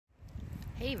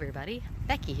Hey everybody,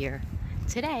 Becky here.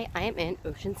 Today I am in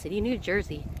Ocean City, New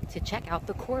Jersey to check out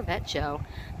the Corvette Show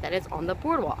that is on the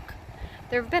boardwalk.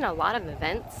 There have been a lot of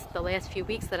events the last few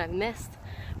weeks that I've missed,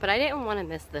 but I didn't want to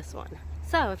miss this one.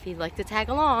 So if you'd like to tag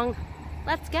along,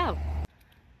 let's go.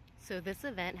 So this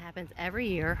event happens every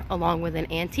year along with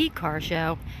an antique car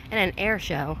show and an air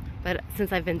show, but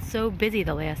since I've been so busy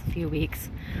the last few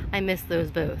weeks, I missed those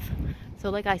both.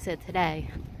 So like I said today,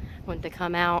 I wanted to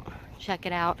come out, check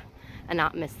it out, and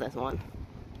not miss this one.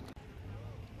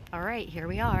 All right, here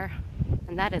we are,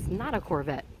 and that is not a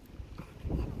Corvette.